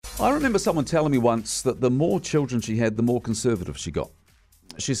I remember someone telling me once that the more children she had, the more conservative she got.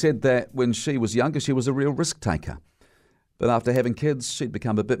 She said that when she was younger, she was a real risk taker. But after having kids, she'd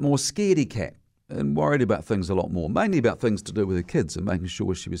become a bit more scaredy cat and worried about things a lot more, mainly about things to do with her kids and making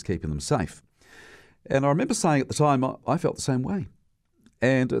sure she was keeping them safe. And I remember saying at the time, I felt the same way.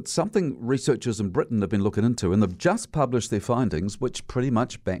 And it's something researchers in Britain have been looking into, and they've just published their findings, which pretty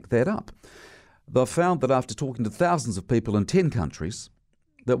much back that up. They've found that after talking to thousands of people in 10 countries,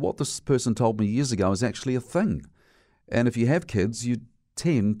 that what this person told me years ago is actually a thing. And if you have kids, you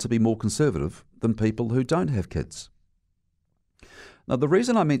tend to be more conservative than people who don't have kids. Now, the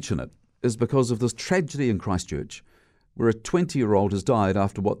reason I mention it is because of this tragedy in Christchurch, where a 20-year-old has died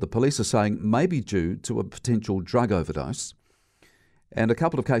after what the police are saying may be due to a potential drug overdose, and a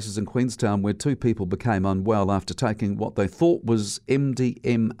couple of cases in Queenstown where 2 people became unwell after taking what they thought was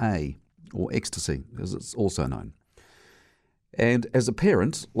MDMA, or ecstasy, as it's also known. And as a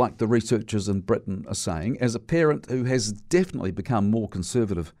parent, like the researchers in Britain are saying, as a parent who has definitely become more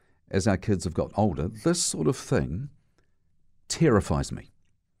conservative as our kids have got older, this sort of thing terrifies me.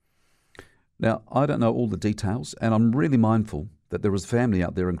 Now, I don't know all the details, and I'm really mindful that there is family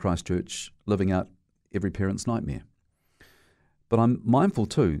out there in Christchurch living out every parent's nightmare. But I'm mindful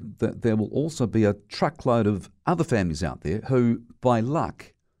too that there will also be a truckload of other families out there who, by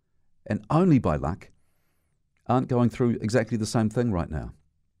luck, and only by luck, aren't going through exactly the same thing right now.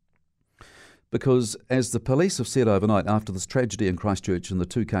 Because as the police have said overnight after this tragedy in Christchurch and the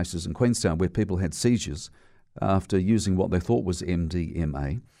 2 cases in Queenstown where people had seizures after using what they thought was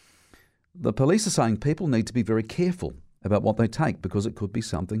MDMA, the police are saying people need to be very careful about what they take because it could be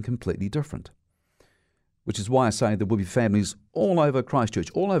something completely different. Which is why I say there will be families all over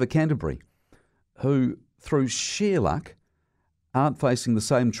Christchurch, all over Canterbury, who, through sheer luck, aren't facing the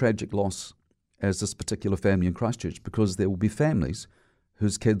same tragic loss as this particular family in Christchurch, because there will be families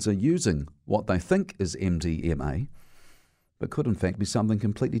whose kids are using what they think is MDMA, but could in fact be something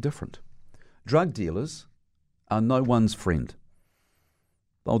completely different. Drug dealers are no one's friend.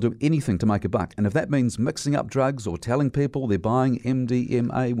 They'll do anything to make a buck, and if that means mixing up drugs or telling people they're buying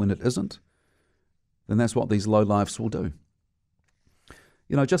MDMA when it isn't, then that's what these lowlifes will do.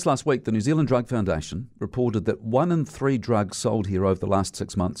 You know, just last week, the New Zealand Drug Foundation reported that 1 in 3 drugs sold here over the last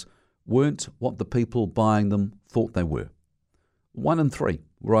 6 months weren't what the people buying them thought they were. 1 in 3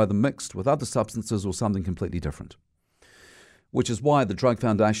 were either mixed with other substances or something completely different. Which is why the Drug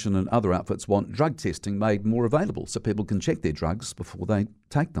Foundation and other outfits want drug testing made more available so people can check their drugs before they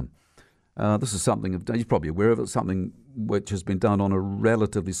take them. This is something, you're probably aware of it, something which has been done on a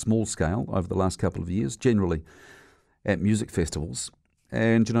relatively small scale over the last couple of years, generally at music festivals.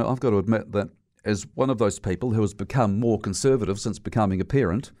 And, you know, I've got to admit that as one of those people who has become more conservative since becoming a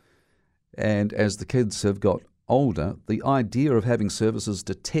parent, and as the kids have got older, the idea of having services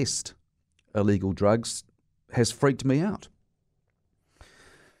to test illegal drugs has freaked me out.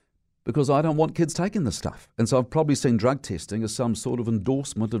 Because I don't want kids taking this stuff. And so I've probably seen drug testing as some sort of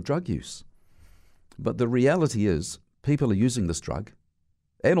endorsement of drug use. But the reality is, people are using this drug,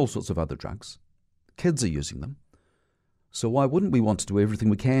 and all sorts of other drugs. Kids are using them. So why wouldn't we want to do everything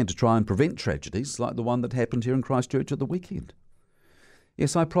we can to try and prevent tragedies like the one that happened here in Christchurch at the weekend?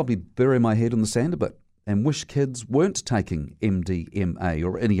 Yes, I probably bury my head in the sand a bit and wish kids weren't taking MDMA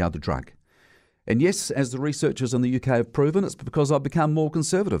or any other drug. And yes, as the researchers in the UK have proven, it's because I've become more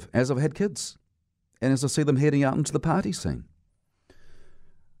conservative as I've had kids and as I see them heading out into the party scene.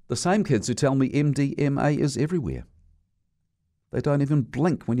 The same kids who tell me MDMA is everywhere. They don't even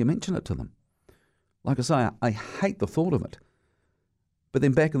blink when you mention it to them. Like I say, I hate the thought of it. But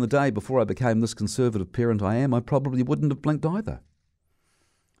then back in the day, before I became this conservative parent I am, I probably wouldn't have blinked either.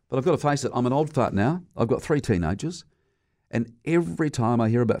 But I've got to face it, I'm an old fart now. I've got 3 teenagers. And every time I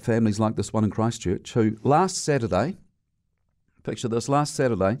hear about families like this one in Christchurch who last Saturday, picture this, last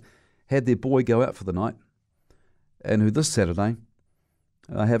Saturday, had their boy go out for the night, and who this Saturday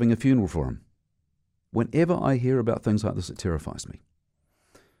are having a funeral for him. Whenever I hear about things like this, it terrifies me.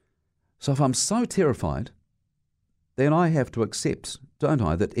 So if I'm so terrified, then I have to accept, don't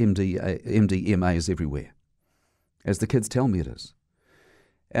I, that MDMA is everywhere, as the kids tell me it is.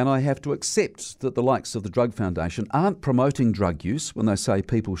 And I have to accept that the likes of the Drug Foundation aren't promoting drug use when they say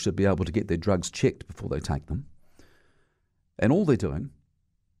people should be able to get their drugs checked before they take them. And all they're doing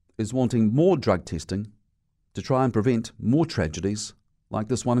is wanting more drug testing to try and prevent more tragedies like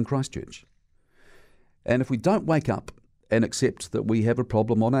this one in Christchurch. And if we don't wake up and accept that we have a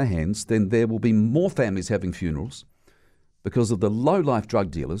problem on our hands, then there will be more families having funerals because of the low-life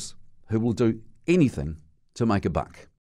drug dealers who will do anything to make a buck.